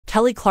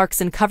Kelly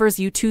Clarkson covers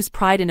U2's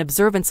Pride in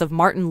observance of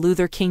Martin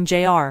Luther King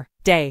Jr.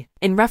 Day.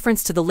 In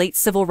reference to the late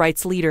civil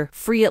rights leader,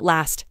 "Free at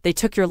last, they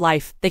took your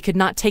life, they could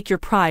not take your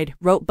pride,"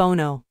 wrote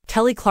Bono.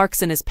 Kelly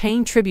Clarkson is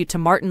paying tribute to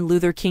Martin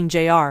Luther King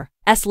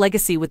Jr.'s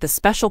legacy with a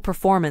special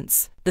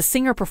performance. The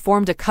singer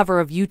performed a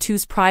cover of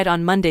U2's Pride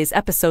on Monday's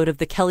episode of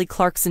The Kelly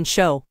Clarkson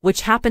Show,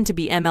 which happened to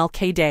be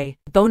MLK Day.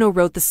 Bono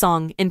wrote the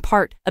song, in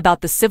part, about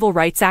the civil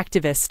rights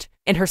activist.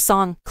 In her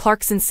song,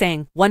 Clarkson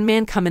sang, "One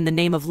man come in the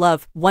name of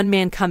love, one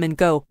man come and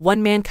go,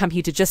 one man come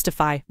he to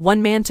justify,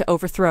 one man to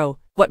overthrow.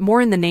 What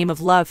more in the name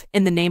of love,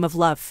 in the name of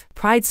love?"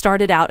 Pride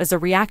started out as a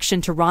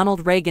reaction to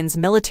Ronald Reagan's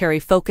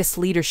military-focused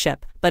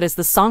leadership, but as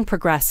the song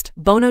progressed,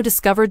 Bono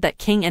discovered that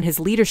King and his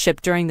leadership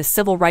during the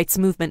civil rights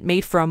movement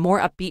made for a more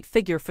upbeat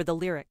figure for the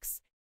lyrics.